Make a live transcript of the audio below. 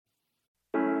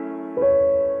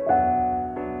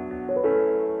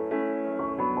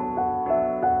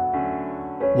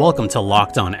Welcome to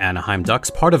Locked On Anaheim Ducks,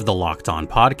 part of the Locked On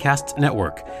Podcast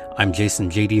Network. I'm Jason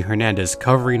JD Hernandez,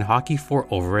 covering hockey for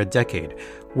over a decade.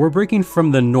 We're breaking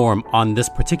from the norm on this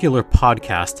particular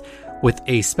podcast with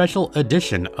a special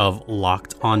edition of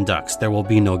Locked On Ducks. There will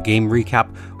be no game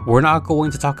recap. We're not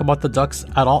going to talk about the Ducks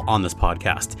at all on this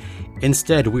podcast.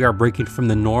 Instead, we are breaking from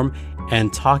the norm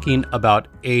and talking about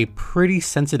a pretty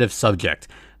sensitive subject.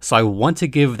 So I want to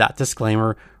give that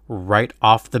disclaimer right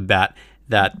off the bat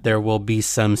that there will be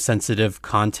some sensitive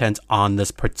content on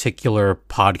this particular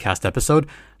podcast episode.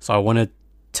 So I want to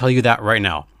tell you that right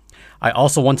now. I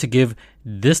also want to give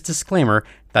this disclaimer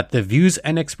that the views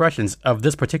and expressions of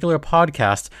this particular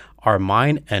podcast are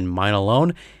mine and mine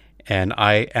alone, and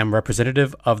I am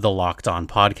representative of the Locked On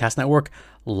Podcast Network.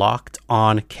 Locked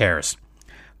On Cares.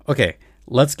 Okay,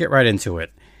 let's get right into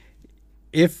it.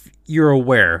 If you're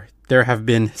aware, there have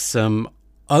been some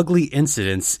ugly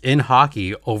incidents in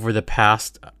hockey over the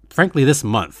past, frankly, this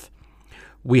month.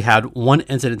 We had one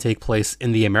incident take place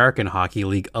in the American Hockey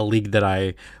League, a league that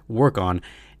I work on,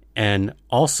 and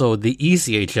also the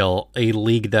ECHL, a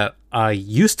league that I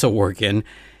used to work in.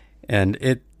 And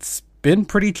it's been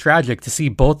pretty tragic to see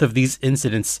both of these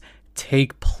incidents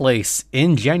take place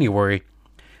in January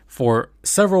for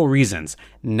several reasons.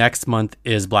 Next month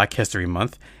is Black History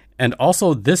Month, and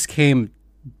also this came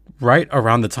right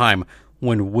around the time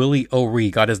when Willie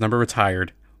O'Ree got his number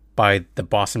retired by the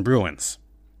Boston Bruins.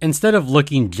 Instead of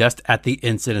looking just at the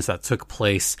incidents that took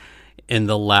place in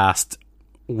the last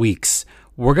weeks,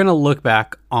 we're going to look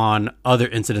back on other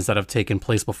incidents that have taken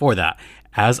place before that.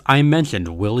 As I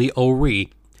mentioned, Willie O'Ree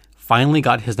finally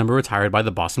got his number retired by the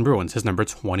Boston Bruins, his number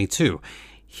 22.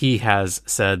 He has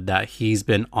said that he's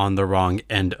been on the wrong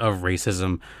end of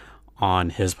racism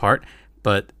on his part,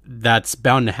 but that's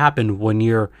bound to happen when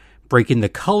you're breaking the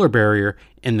color barrier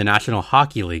in the National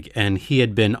Hockey League, and he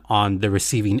had been on the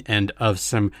receiving end of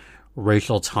some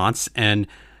racial taunts and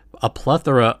a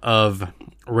plethora of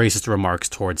racist remarks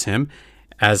towards him,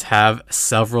 as have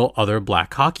several other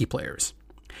black hockey players.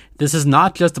 This is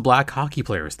not just black hockey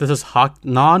players. This is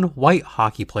non-white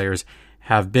hockey players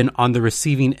have been on the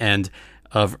receiving end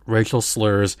of racial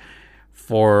slurs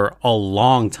for a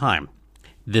long time.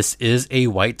 This is a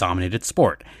white-dominated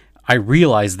sport. I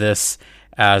realize this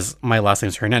as my last name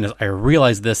is Hernandez. I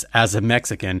realize this as a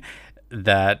Mexican,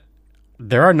 that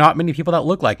there are not many people that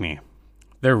look like me.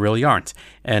 There really aren't.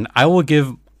 And I will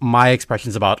give my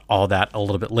expressions about all that a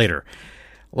little bit later.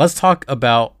 Let's talk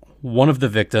about one of the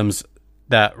victims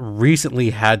that recently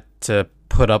had to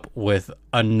put up with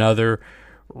another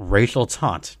racial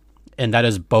taunt, and that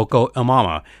is Boko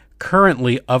Imama,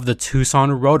 currently of the Tucson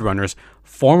Roadrunners,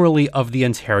 formerly of the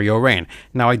Ontario Reign.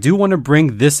 Now, I do want to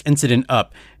bring this incident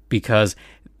up because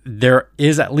there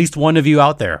is at least one of you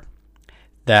out there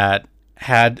that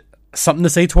had something to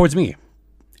say towards me,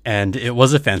 and it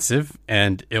was offensive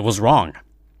and it was wrong.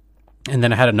 And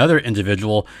then I had another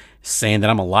individual saying that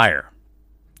I'm a liar.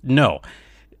 No,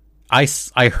 I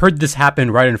heard this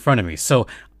happen right in front of me. So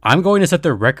I'm going to set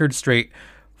the record straight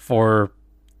for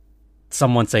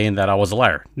someone saying that I was a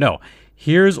liar. No,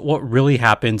 here's what really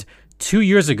happened 2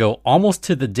 years ago, almost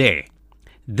to the day.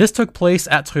 This took place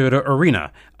at Toyota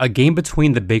Arena, a game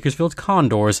between the Bakersfield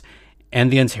Condors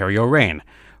and the Ontario Reign,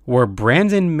 where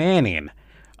Brandon Manning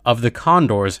of the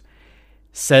Condors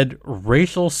said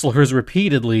racial slurs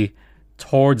repeatedly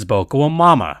towards Boko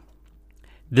Imama.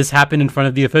 This happened in front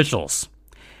of the officials.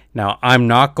 Now, I'm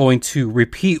not going to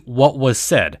repeat what was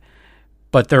said,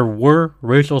 but there were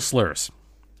racial slurs.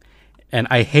 And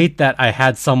I hate that I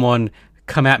had someone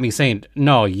come at me saying,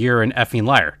 no, you're an effing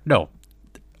liar. No.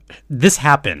 This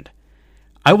happened.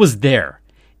 I was there.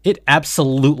 It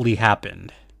absolutely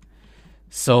happened.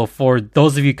 So for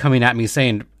those of you coming at me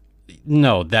saying,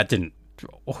 no, that didn't.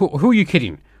 Who are you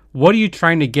kidding? What are you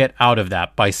trying to get out of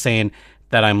that by saying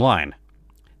that I'm lying?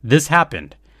 This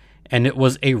happened. And it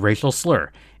was a racial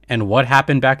slur. And what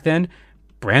happened back then?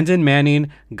 Brandon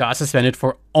Manning got suspended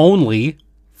for only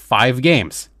 5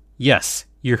 games. Yes,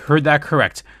 you heard that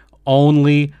correct.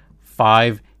 Only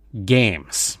 5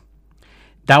 games.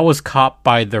 That was caught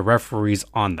by the referees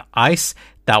on the ice.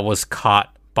 That was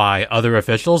caught by other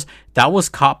officials. That was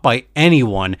caught by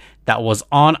anyone that was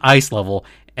on ice level.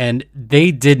 And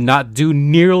they did not do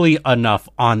nearly enough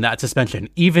on that suspension.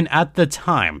 Even at the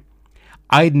time,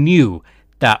 I knew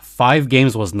that 5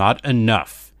 games was not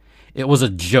enough. It was a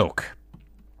joke.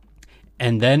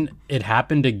 And then it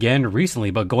happened again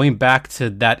recently. But going back to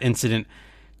that incident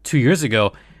 2 years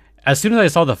ago, as soon as I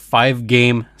saw the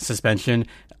 5-game suspension,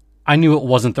 I knew it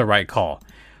wasn't the right call.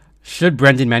 Should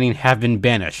Brandon Manning have been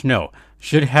banished? No.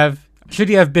 Should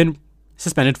he have been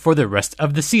suspended for the rest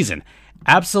of the season?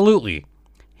 Absolutely.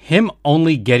 him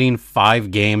only getting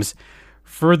 5 games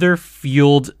further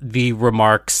fueled the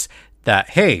remarks that,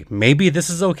 hey, maybe this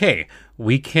is okay.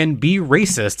 We can be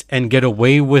racist and get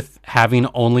away with having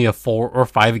only a 4 or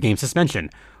 5 game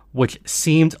suspension, which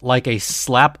seemed like a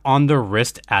slap on the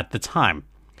wrist at the time.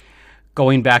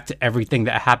 Going back to everything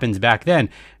that happened back then,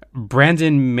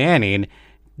 Brandon Manning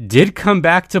did come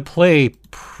back to play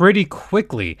pretty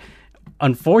quickly.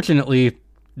 Unfortunately,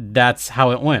 that's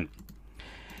how it went.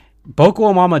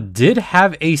 Boko Imama did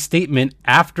have a statement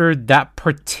after that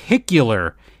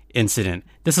particular incident.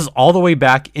 This is all the way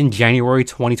back in January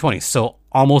 2020, so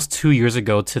almost 2 years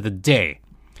ago to the day.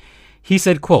 He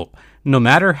said, quote, "No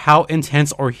matter how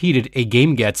intense or heated a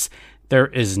game gets, there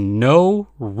is no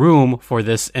room for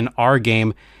this in our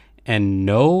game and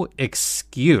no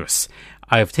excuse.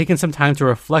 I have taken some time to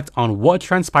reflect on what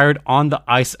transpired on the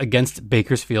ice against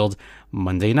Bakersfield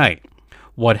Monday night.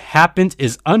 What happened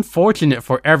is unfortunate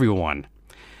for everyone.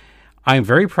 I am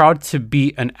very proud to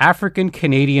be an African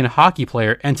Canadian hockey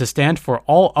player and to stand for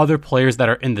all other players that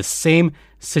are in the same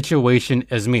situation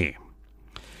as me."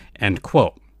 End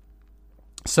quote.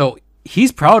 So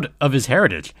he's proud of his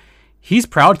heritage. He's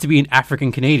proud to be an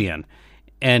African Canadian,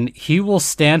 and he will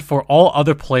stand for all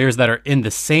other players that are in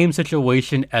the same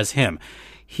situation as him.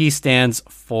 He stands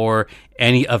for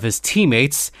any of his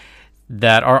teammates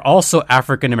that are also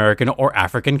African American or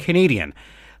African Canadian.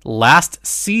 Last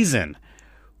season,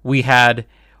 we had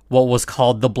what was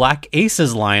called the Black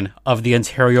Aces line of the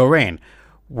Ontario Reign,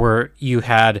 where you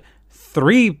had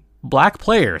 3 black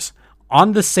players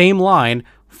on the same line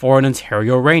for an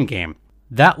Ontario Reign game.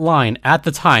 That line at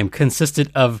the time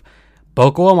consisted of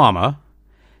Boko Imama,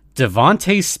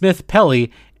 Devontae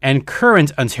Smith-Pelly, and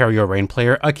current Ontario Reign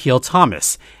player Akil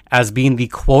Thomas as being the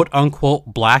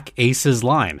quote-unquote Black Aces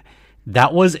line.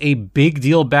 That was a big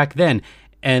deal back then,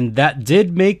 and that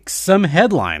did make some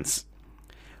headlines.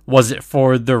 Was it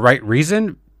for the right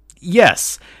reason?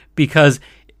 Yes, because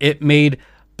it made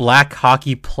black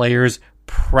hockey players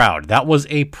proud. That was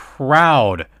a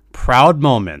proud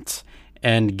moment.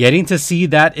 And getting to see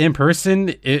that in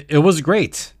person, it was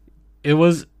great. It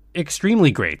was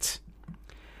extremely great.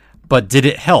 But did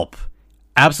it help?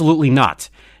 Absolutely not,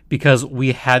 because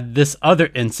we had this other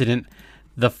incident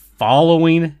the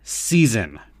following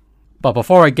season. But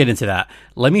before I get into that,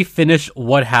 let me finish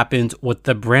what happened with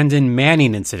the Brandon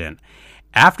Manning incident.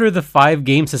 After the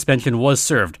 5-game suspension was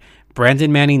served,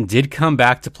 Brandon Manning did come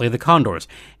back to play the Condors.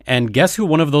 And guess who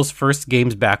one of those first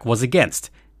games back was against?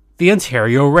 The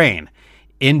Ontario Reign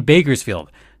in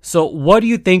Bakersfield. So what do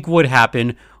you think would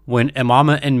happen when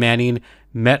Imama and Manning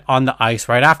met on the ice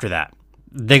right after that?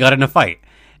 They got in a fight.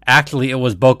 Actually, it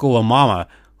was Boko Imama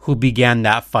who began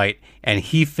that fight, and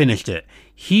he finished it.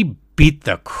 He beat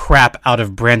the crap out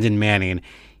of Brandon Manning.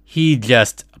 He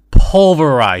just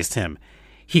pulverized him.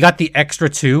 He got the extra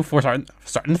 2 for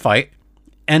starting the fight,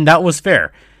 and that was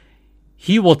fair.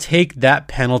 He will take that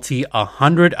penalty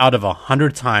 100 out of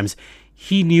 100 times.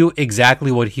 He knew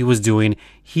exactly what he was doing.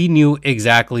 He knew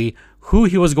exactly who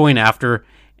he was going after,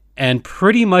 and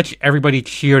pretty much everybody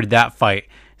cheered that fight,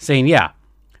 saying, yeah,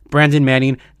 Brandon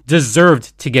Manning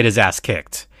deserved to get his ass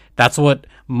kicked. That's what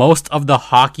most of the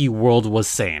hockey world was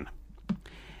saying.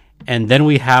 And then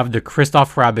we have the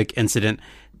Krzysztof Hrabik incident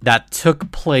that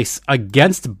took place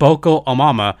against Boko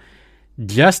Imama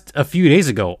just a few days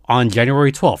ago on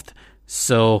January 12th.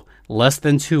 So less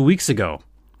than 2 weeks ago.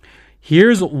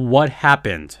 Here's what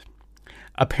happened.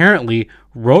 Apparently,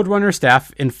 Roadrunner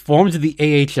staff informed the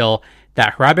AHL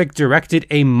that Hrabik directed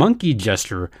a monkey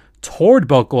gesture toward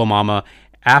Boko Imama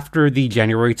after the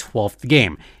January 12th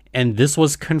game, and this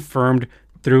was confirmed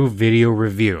through video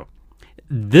review.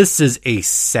 This is a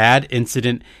sad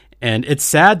incident, and it's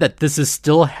sad that this is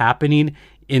still happening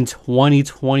in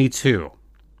 2022.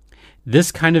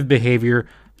 This kind of behavior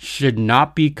should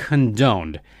not be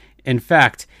condoned. In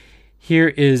fact, here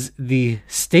is the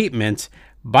statement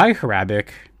by Hrabik,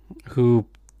 who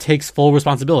takes full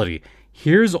responsibility.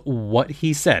 Here's what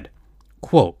he said.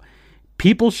 Quote,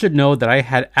 "People should know that I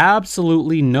had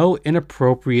absolutely no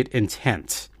inappropriate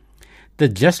intent. The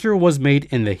gesture was made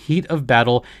in the heat of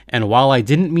battle, and while I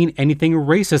didn't mean anything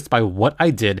racist by what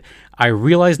I did, I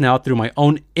realize now through my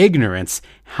own ignorance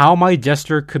how my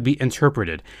gesture could be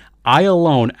interpreted. I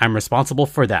alone am responsible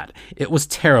for that. It was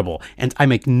terrible, and I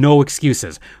make no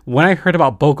excuses. When I heard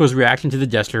about Boko's reaction to the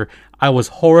gesture, I was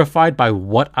horrified by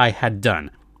what I had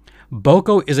done.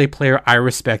 Boko is a player I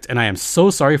respect, and I am so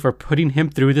sorry for putting him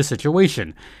through this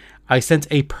situation. I sent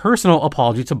a personal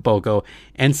apology to Boko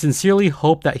and sincerely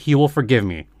hope that he will forgive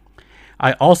me.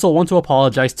 I also want to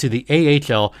apologize to the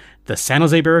AHL, the San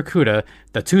Jose Barracuda,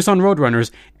 the Tucson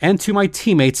Roadrunners, and to my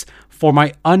teammates for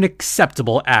my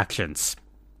unacceptable actions.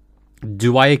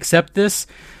 Do I accept this?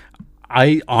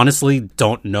 I honestly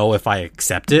don't know if I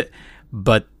accept it,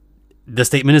 but the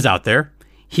statement is out there.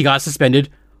 He got suspended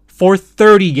for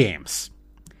 30 games.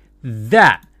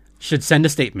 That should send a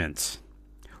statement.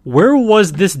 Where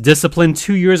was this discipline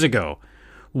 2 years ago?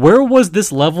 Where was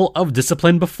this level of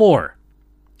discipline before?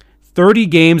 30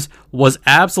 games was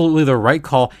absolutely the right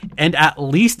call, and at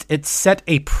least it set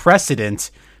a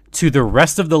precedent to the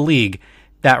rest of the league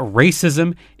that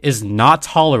racism is not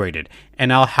tolerated.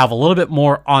 And I'll have a little bit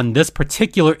more on this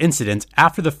particular incident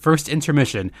after the first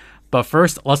intermission. But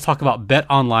first, let's talk about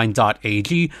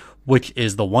betonline.ag, which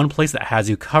is the one place that has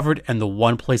you covered and the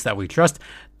one place that we trust.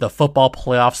 The football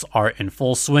playoffs are in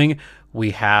full swing.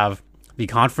 We have the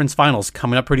conference finals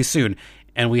coming up pretty soon,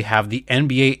 and we have the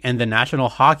NBA and the National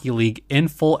Hockey League in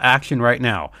full action right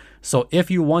now. So if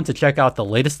you want to check out the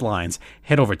latest lines,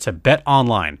 head over to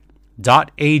betonline.ag,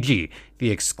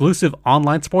 the exclusive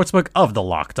online sportsbook of the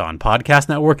Locked On Podcast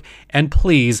Network, and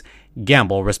please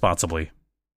gamble responsibly.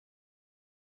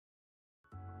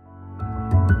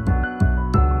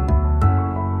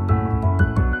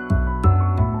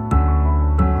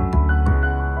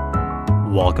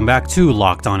 Welcome back to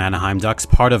Locked On Anaheim Ducks,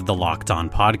 part of the Locked On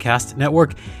Podcast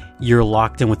Network. You're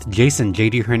locked in with Jason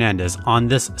JD Hernandez on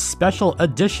this special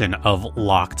edition of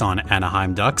Locked On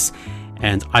Anaheim Ducks.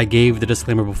 And I gave the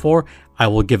disclaimer before. I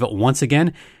will give it once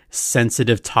again.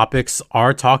 Sensitive topics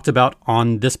are talked about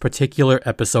on this particular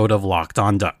episode of Locked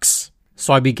On Ducks.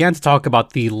 So I began to talk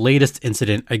about the latest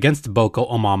incident against Boko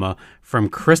Imama from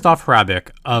Krzysztof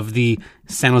Hrabik of the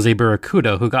San Jose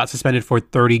Barracuda, who got suspended for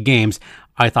 30 games.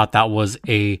 I thought that was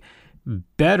a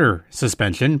better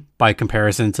suspension by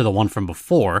comparison to the one from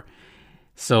before.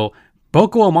 So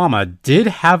Boko Imama did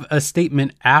have a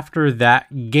statement after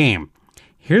that game.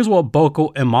 Here's what Boko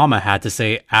Imama had to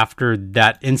say after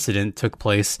that incident took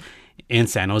place in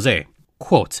San Jose.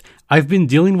 Quote, "I've been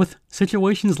dealing with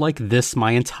situations like this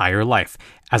my entire life.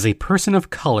 As a person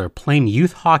of color playing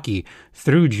youth hockey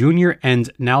through junior and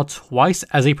now twice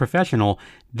as a professional,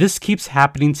 this keeps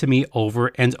happening to me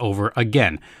over and over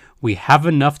again. We have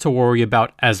enough to worry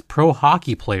about as pro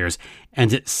hockey players,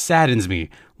 and it saddens me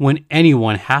when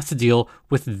anyone has to deal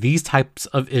with these types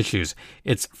of issues.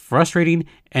 It's frustrating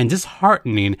and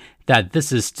disheartening that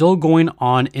this is still going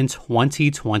on in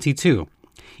 2022.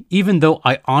 Even though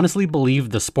I honestly believe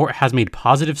the sport has made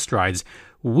positive strides,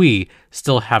 we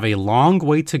still have a long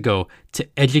way to go to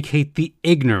educate the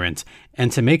ignorant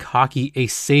and to make hockey a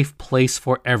safe place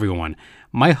for everyone.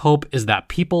 My hope is that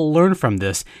people learn from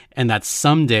this and that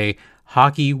someday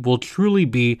hockey will truly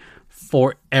be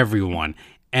for everyone."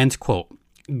 End quote.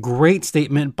 Great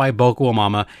statement by Boko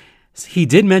Imama. He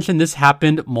did mention this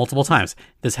happened multiple times.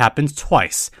 This happened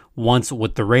twice, once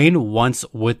with the Reign, once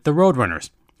with the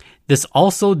Roadrunners. This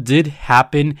also did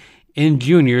happen in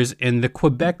juniors in the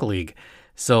Quebec League.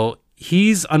 So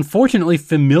he's unfortunately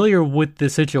familiar with the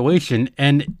situation,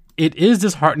 and it is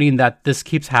disheartening that this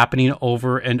keeps happening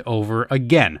over and over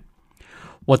again.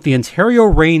 What the Ontario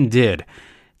Reign did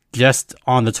just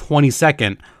on the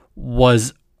 22nd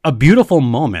was a beautiful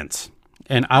moment,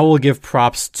 and I will give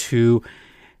props to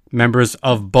members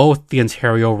of both the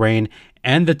Ontario Reign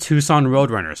and the Tucson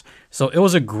Roadrunners. So it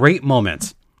was a great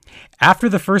moment. After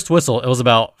the first whistle, it was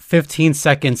about 15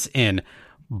 seconds in,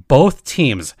 both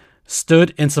teams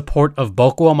stood in support of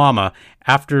Boko Imama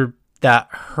after that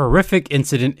horrific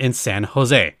incident in San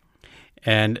Jose.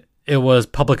 And it was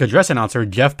public address announcer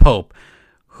Jeff Pope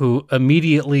who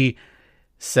immediately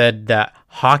said that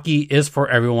hockey is for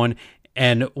everyone,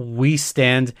 and we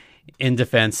stand in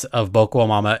defense of Boko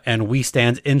Imama, and we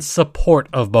stand in support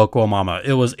of Boko Imama.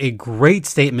 It was a great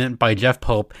statement by Jeff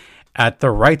Pope at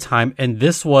the right time, and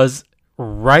this was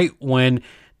right when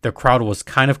the crowd was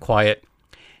kind of quiet,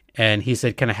 and he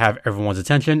said, "Can I have everyone's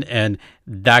attention?" And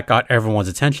that got everyone's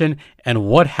attention, and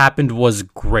what happened was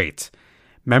great.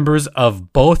 Members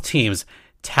of both teams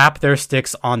tapped their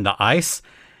sticks on the ice.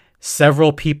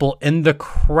 Several people in the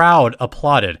crowd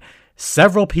applauded.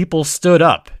 Several people stood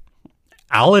up.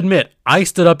 I'll admit, I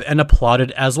stood up and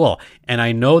applauded as well. And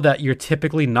I know that you're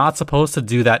typically not supposed to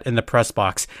do that in the press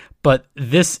box, but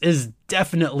this is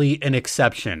definitely an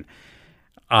exception.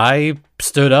 I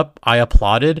stood up, I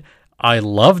applauded, I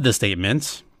loved the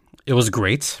statement. It was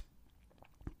great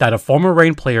that a former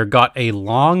Reign player got a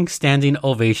long-standing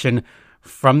ovation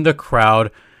from the crowd,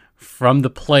 from the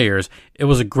players. It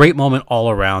was a great moment all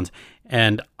around,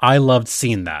 and I loved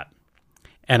seeing that.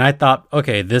 And I thought,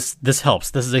 okay, this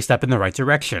helps. This is a step in the right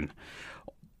direction.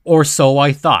 Or so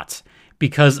I thought,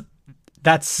 because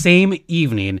that same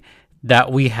evening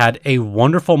that we had a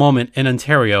wonderful moment in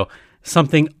Ontario,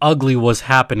 something ugly was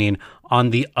happening on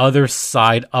the other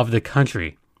side of the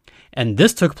country. And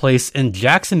this took place in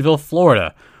Jacksonville,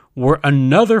 Florida, where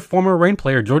another former Reign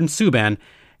player, Jordan Subban,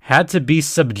 had to be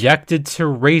subjected to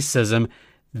racism.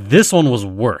 This one was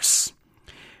worse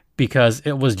because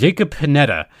it was Jacob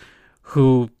Pineda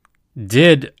who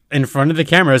did, in front of the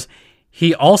cameras,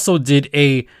 he also did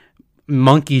a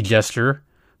monkey gesture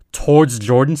towards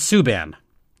Jordan Subban,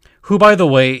 who, by the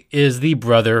way, is the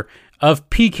brother of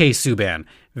PK Subban,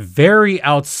 very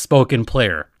outspoken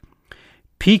player.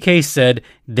 PK said,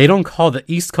 "They don't call the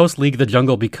East Coast League the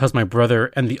jungle because my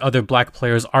brother and the other black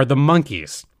players are the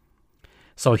monkeys."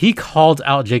 So he called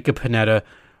out Jacob Pineda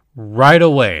right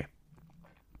away.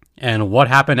 And what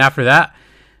happened after that?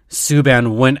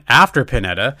 Subban went after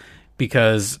Pineda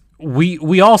because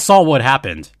we all saw what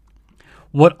happened.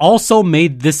 What also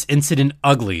made this incident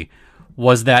ugly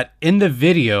was that in the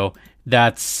video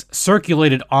that's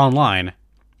circulated online,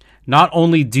 not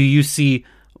only do you see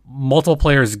multiple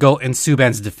players go in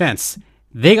Subban's defense,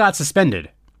 they got suspended.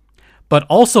 But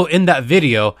also in that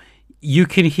video, you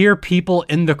can hear people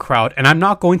in the crowd, and I'm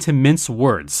not going to mince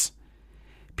words.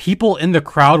 People in the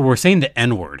crowd were saying the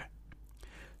N-word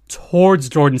towards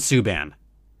Jordan Subban.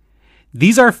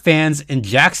 These are fans in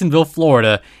Jacksonville,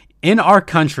 Florida, in our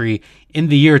country in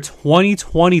the year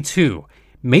 2022,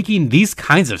 making these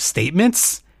kinds of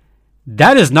statements.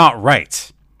 That is not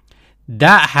right.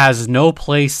 That has no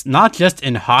place, not just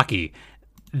in hockey,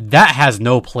 that has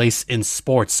no place in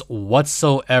sports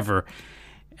whatsoever.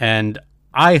 And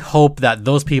I hope that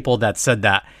those people that said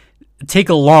that take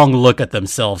a long look at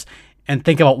themselves and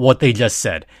think about what they just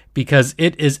said, because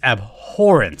it is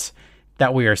abhorrent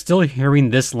that we are still hearing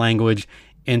this language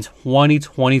in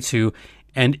 2022,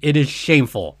 and it is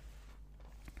shameful.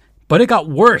 But it got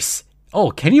worse.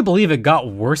 Oh, can you believe it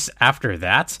got worse after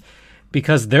that?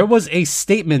 Because there was a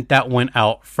statement that went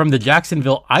out from the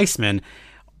Jacksonville Icemen.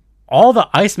 All the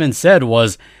Icemen said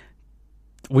was,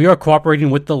 "We are cooperating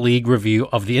with the league review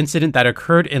of the incident that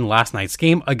occurred in last night's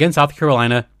game against South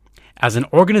Carolina. As an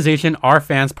organization, our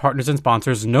fans, partners, and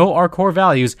sponsors know our core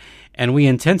values, and we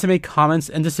intend to make comments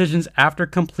and decisions after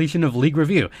completion of league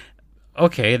review."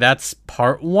 Okay, that's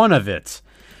part one of it.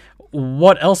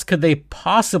 What else could they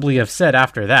possibly have said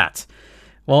after that?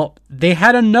 Well, they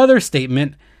had another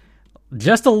statement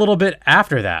just a little bit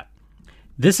after that.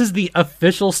 This is the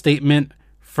official statement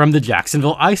from the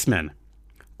Jacksonville Icemen.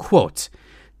 Quote,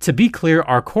 "To be clear,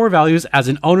 our core values as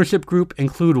an ownership group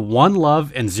include one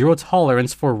love and zero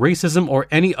tolerance for racism or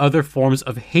any other forms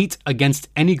of hate against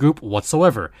any group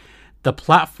whatsoever. The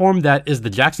platform that is the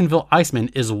Jacksonville Icemen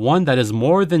is one that is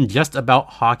more than just about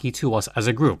hockey to us as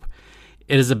a group.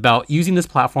 It is about using this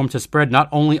platform to spread not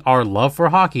only our love for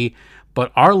hockey,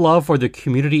 but our love for the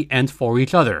community and for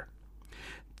each other.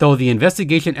 Though the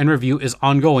investigation and review is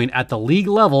ongoing at the league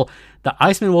level, the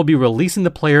Icemen will be releasing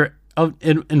the player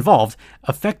involved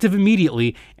effective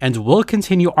immediately and will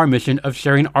continue our mission of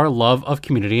sharing our love of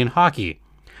community and hockey.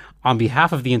 On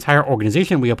behalf of the entire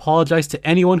organization, we apologize to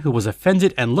anyone who was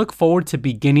offended and look forward to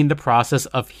beginning the process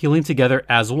of healing together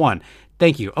as one.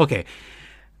 Thank you." Okay,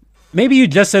 maybe you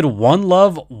just said one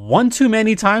love one too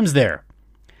many times there.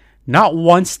 Not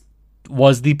once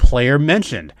was the player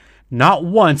mentioned. Not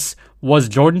once was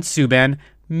Jordan Subban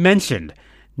mentioned.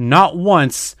 Not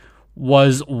once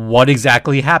was what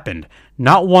exactly happened.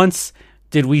 Not once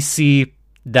did we see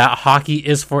that hockey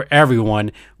is for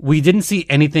everyone. We didn't see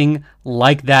anything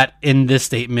like that in this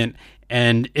statement,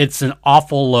 and it's an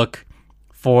awful look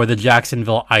for the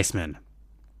Jacksonville Icemen.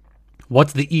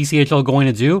 What's the ECHL going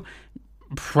to do?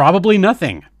 Probably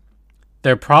nothing.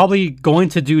 They're probably going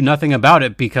to do nothing about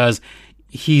it because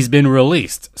he's been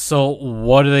released. So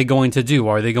what are they going to do?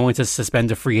 Are they going to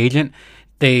suspend a free agent?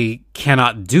 They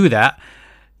cannot do that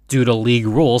due to league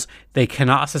rules. They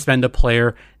cannot suspend a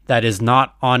player that is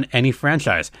not on any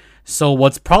franchise. So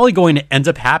what's probably going to end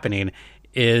up happening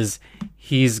is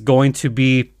he's going to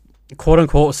be, quote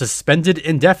unquote, suspended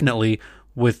indefinitely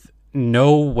with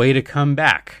no way to come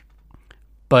back.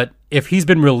 But if he's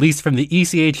been released from the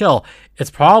ECHL,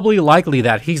 it's probably likely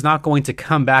that he's not going to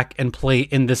come back and play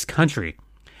in this country.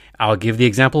 I'll give the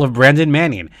example of Brandon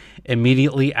Manning.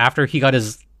 Immediately after he got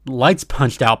his lights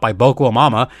punched out by Boko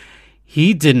Amama,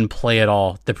 he didn't play at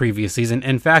all the previous season.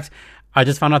 In fact, I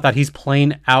just found out that he's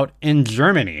playing out in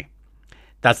Germany.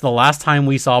 That's the last time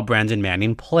we saw Brandon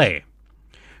Manning play.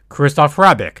 Christoph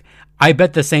Rabic, I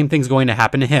bet the same thing's going to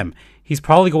happen to him. He's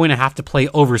probably going to have to play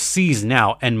overseas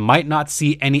now and might not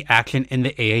see any action in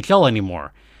the AHL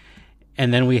anymore.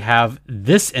 And then we have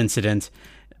this incident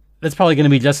that's probably going to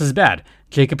be just as bad.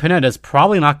 Jacob Panetta is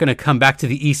probably not going to come back to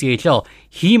the ECHL.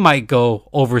 He might go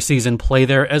overseas and play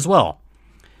there as well.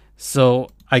 So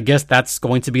I guess that's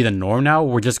going to be the norm now.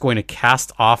 We're just going to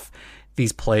cast off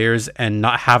these players and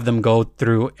not have them go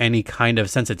through any kind of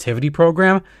sensitivity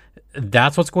program.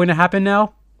 That's what's going to happen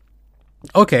now?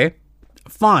 Okay,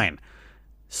 fine.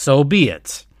 So be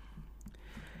it.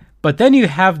 But then you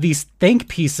have these think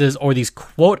pieces, or these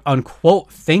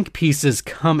quote-unquote think pieces,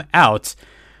 come out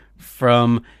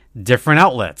from different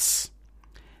outlets.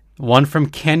 One from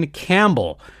Ken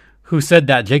Campbell, who said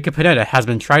that Jacob Panetta has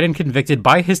been tried and convicted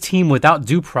by his team without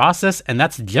due process, and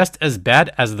that's just as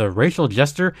bad as the racial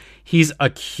gesture he's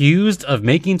accused of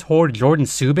making toward Jordan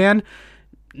Subban.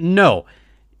 No.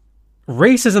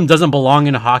 Racism doesn't belong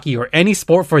in hockey, or any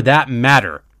sport for that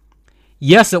matter.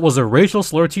 Yes, it was a racial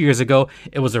slur 2 years ago.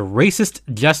 It was a racist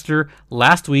gesture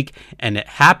last week, and it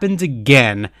happened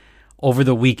again over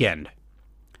the weekend.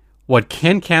 What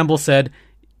Ken Campbell said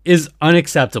is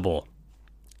unacceptable.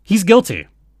 He's guilty.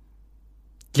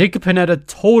 Jacob Panetta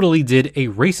totally did a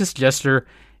racist gesture,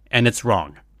 and it's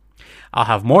wrong. I'll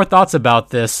have more thoughts about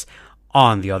this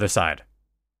on the other side.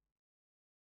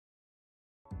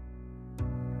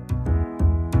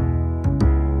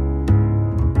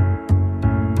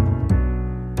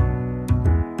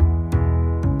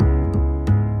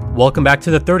 Welcome back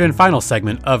to the third and final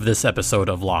segment of this episode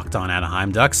of Locked On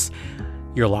Anaheim Ducks.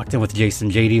 You're locked in with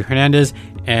Jason JD Hernandez,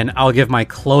 and I'll give my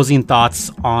closing thoughts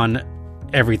on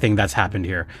everything that's happened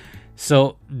here.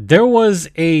 So there was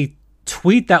a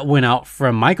tweet that went out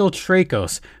from Michael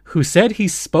Trakos, who said he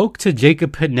spoke to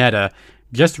Jacob Panetta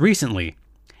just recently.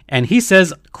 And he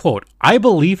says, quote, "I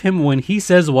believe him when he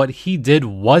says what he did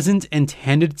wasn't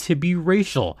intended to be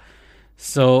racial."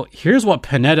 So here's what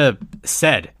Panetta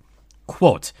said,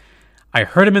 quote, "I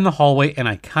heard him in the hallway and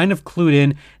I kind of clued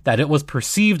in that it was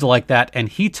perceived like that and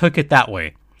he took it that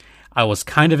way. I was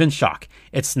kind of in shock.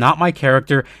 It's not my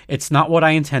character. It's not what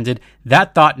I intended.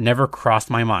 That thought never crossed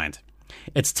my mind.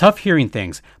 It's tough hearing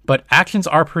things, but actions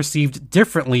are perceived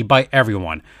differently by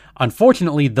everyone.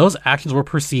 Unfortunately, those actions were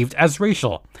perceived as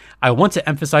racial. I want to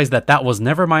emphasize that that was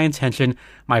never my intention.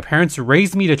 My parents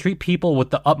raised me to treat people with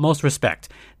the utmost respect.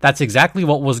 That's exactly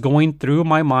what was going through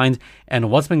my mind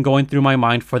and what's been going through my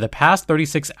mind for the past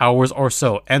 36 hours or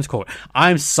so." End quote.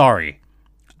 I'm sorry.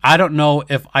 I don't know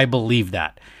if I believe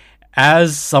that.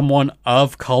 As someone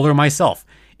of color myself,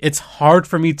 it's hard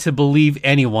for me to believe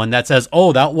anyone that says,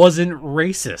 "Oh, that wasn't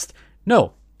racist."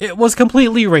 No, it was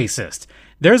completely racist.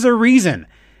 There's a reason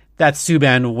that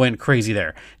Subban went crazy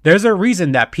there. There's a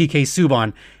reason that PK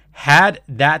Subban had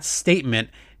that statement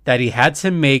that he had to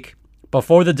make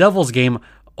before the Devils game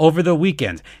over the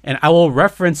weekend. And I will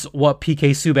reference what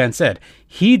PK Subban said.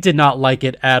 He did not like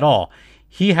it at all.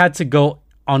 He had to go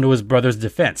onto his brother's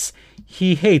defense.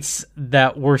 He hates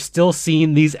that we're still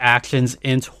seeing these actions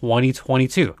in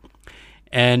 2022.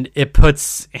 And it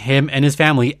puts him and his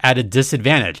family at a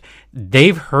disadvantage.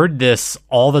 They've heard this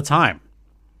all the time.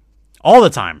 All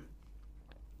the time.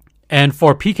 And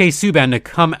for PK Subban to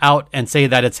come out and say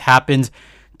that it's happened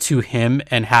to him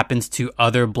and happens to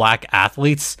other black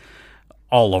athletes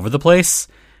all over the place,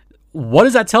 what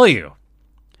does that tell you?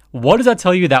 What does that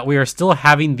tell you that we are still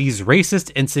having these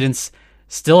racist incidents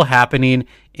still happening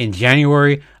in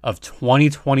January of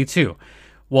 2022?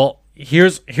 Well,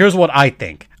 here's what I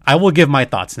think. I will give my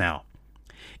thoughts now.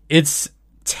 It's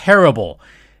terrible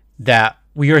that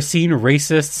we are seeing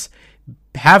racists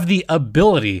have the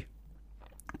ability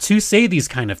to say these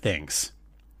kind of things.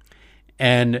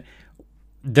 And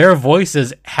their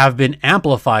voices have been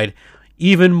amplified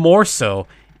even more so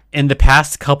in the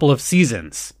past couple of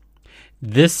seasons.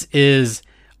 This is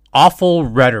awful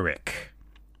rhetoric.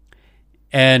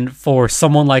 And for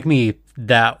someone like me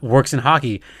that works in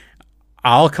hockey,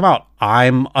 I'll come out.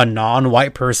 I'm a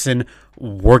non-white person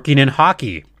working in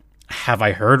hockey. Have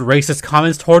I heard racist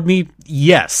comments toward me?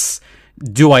 Yes.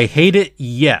 Do I hate it?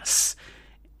 Yes.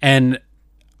 And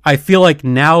I feel like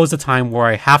now is the time where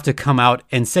I have to come out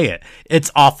and say it.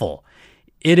 It's awful.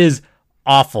 It is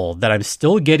awful that I'm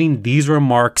still getting these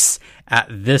remarks at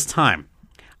this time.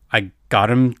 I got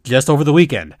them just over the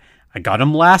weekend. I got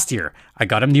them last year. I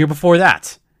got them the year before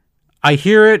that. I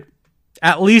hear it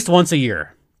at least once a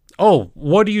year. "Oh,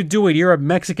 what are you doing? You're a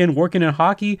Mexican working in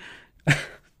hockey?"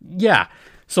 Yeah.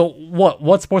 So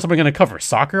what sports am I going to cover?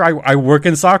 Soccer? I work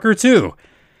in soccer too.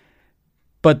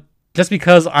 But just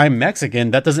because I'm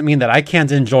Mexican, that doesn't mean that I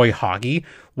can't enjoy hockey,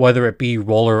 whether it be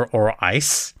roller or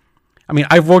ice. I mean,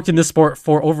 I've worked in this sport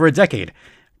for over a decade,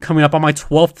 coming up on my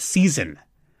 12th season.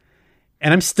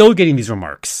 And I'm still getting these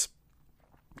remarks.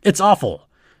 It's awful.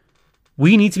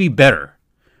 We need to be better.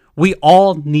 We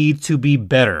all need to be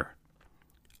better.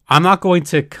 I'm not going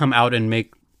to come out and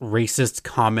make racist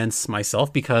comments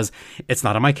myself because it's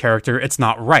not in my character. It's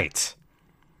not right.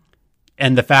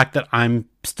 And the fact that I'm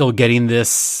still getting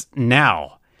this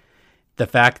now, the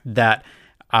fact that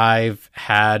I've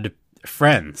had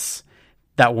friends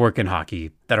that work in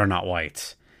hockey that are not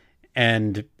white,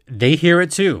 and they hear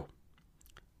it too.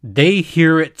 They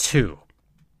hear it too.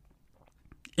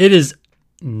 It is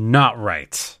not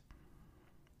right.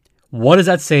 What does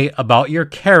that say about your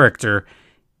character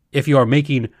if you are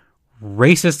making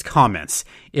racist comments,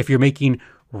 if you're making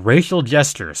racial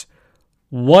gestures?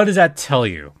 What does that tell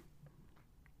you?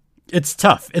 It's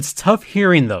tough. It's tough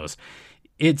hearing those.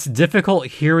 It's difficult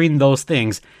hearing those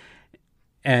things,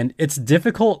 and it's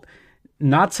difficult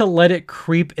not to let it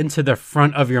creep into the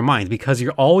front of your mind because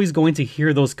you're always going to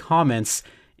hear those comments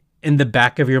in the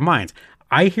back of your mind.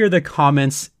 I hear the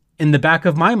comments in the back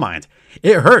of my mind.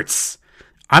 It hurts.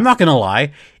 I'm not going to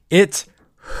lie. It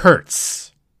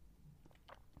hurts.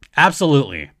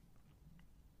 Absolutely.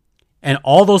 And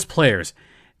all those players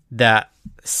that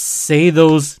say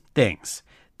those things,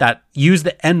 that use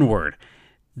the N-word,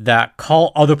 that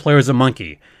call other players a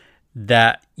monkey,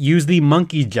 that use the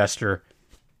monkey gesture,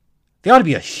 they ought to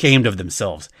be ashamed of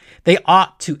themselves. They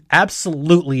ought to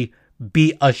absolutely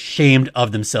be ashamed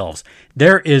of themselves.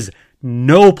 There is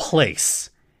no place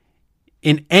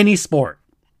in any sport.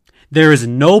 There is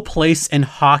no place in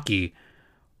hockey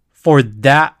for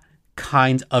that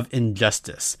kind of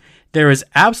injustice. There is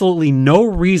absolutely no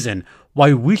reason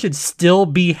why we should still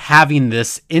be having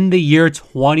this in the year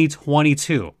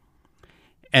 2022.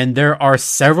 And there are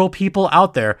several people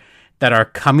out there that are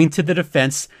coming to the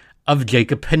defense of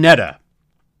Jacob Panetta.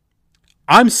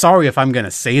 I'm sorry if I'm going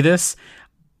to say this.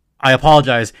 I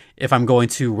apologize if I'm going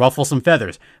to ruffle some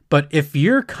feathers. But if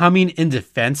you're coming in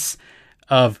defense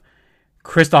of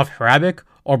Christoph Hrabik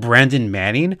or Brandon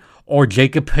Manning or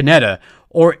Jacob Panetta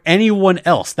or anyone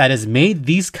else that has made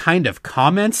these kind of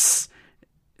comments,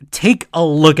 take a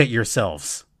look at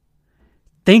yourselves.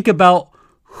 Think about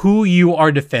who you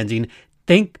are defending.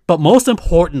 But most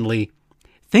importantly,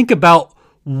 think about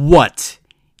what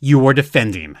you are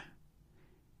defending.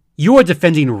 You are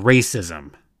defending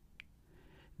racism.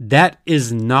 That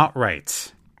is not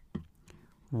right.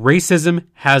 Racism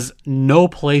has no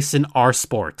place in our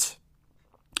sport.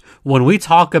 When we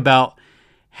talk about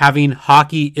having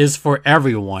hockey is for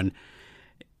everyone,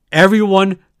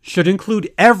 everyone should include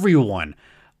everyone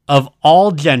of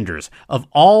all genders, of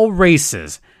all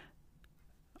races,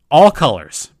 all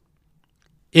colors.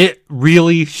 It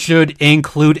really should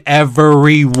include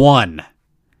everyone,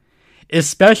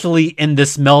 especially in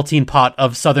this melting pot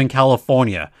of Southern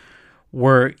California,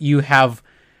 where you have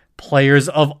players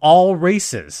of all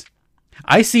races.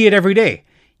 I see it every day.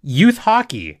 Youth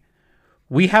hockey.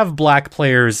 We have black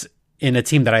players in a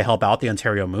team that I help out, the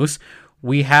Ontario Moose.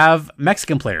 We have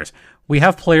Mexican players. We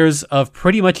have players of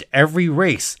pretty much every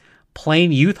race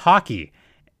playing youth hockey.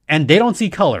 And they don't see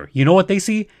color. You know what they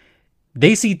see?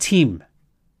 They see team.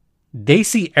 They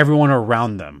see everyone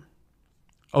around them.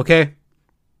 Okay?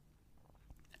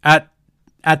 At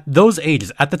those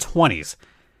ages, at the 20s,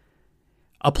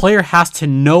 a player has to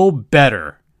know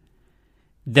better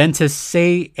than to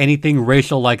say anything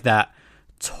racial like that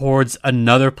towards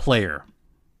another player.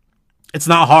 It's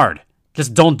not hard.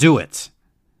 Just don't do it.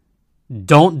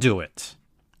 Don't do it.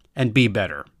 And be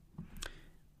better.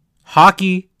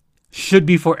 Hockey should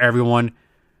be for everyone.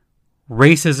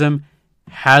 Racism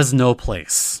has no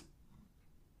place.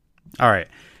 All right.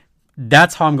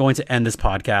 That's how I'm going to end this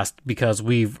podcast because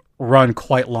we've run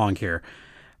quite long here.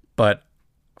 But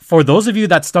for those of you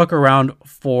that stuck around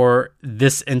for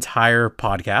this entire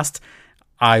podcast,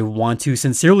 I want to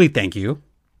sincerely thank you.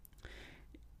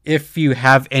 If you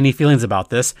have any feelings about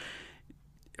this,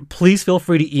 please feel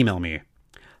free to email me.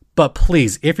 But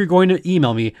please, if you're going to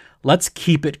email me, let's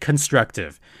keep it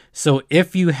constructive. So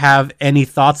if you have any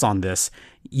thoughts on this,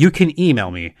 you can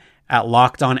email me at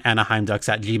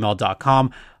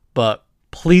lockedonanaheimducks@gmail.com. But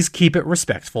please keep it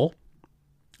respectful.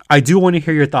 I do want to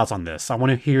hear your thoughts on this. I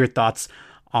want to hear your thoughts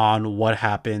on what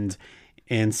happened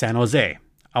in San Jose.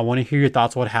 I want to hear your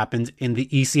thoughts on what happened in the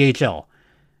ECHL.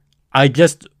 I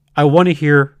want to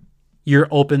hear your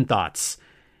open thoughts.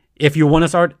 If you want to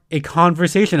start a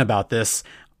conversation about this,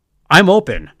 I'm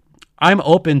open. I'm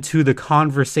open to the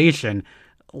conversation.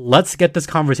 Let's get this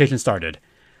conversation started.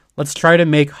 Let's try to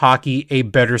make hockey a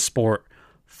better sport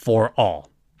for all.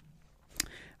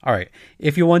 All right.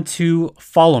 If you want to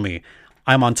follow me,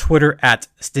 I'm on Twitter at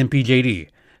StimpyJD.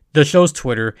 The show's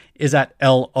Twitter is at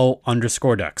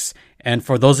LO_Ducks. And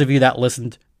for those of you that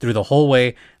listened through the whole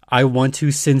way, I want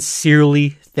to sincerely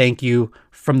thank you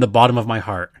from the bottom of my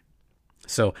heart.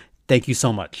 So thank you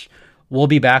so much. we'll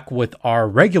be back with our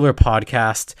regular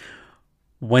podcast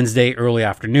Wednesday early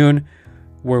afternoon,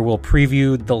 where we'll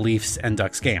preview the Leafs and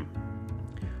Ducks game.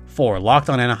 For Locked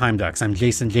On Anaheim Ducks, I'm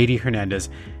Jason JD Hernandez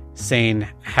saying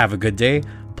have a good day.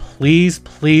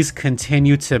 Please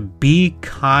continue to be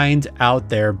kind out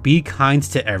there. Be kind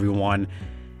to everyone.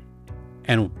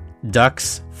 And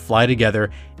Ducks fly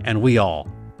together, and we all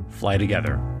fly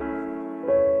together.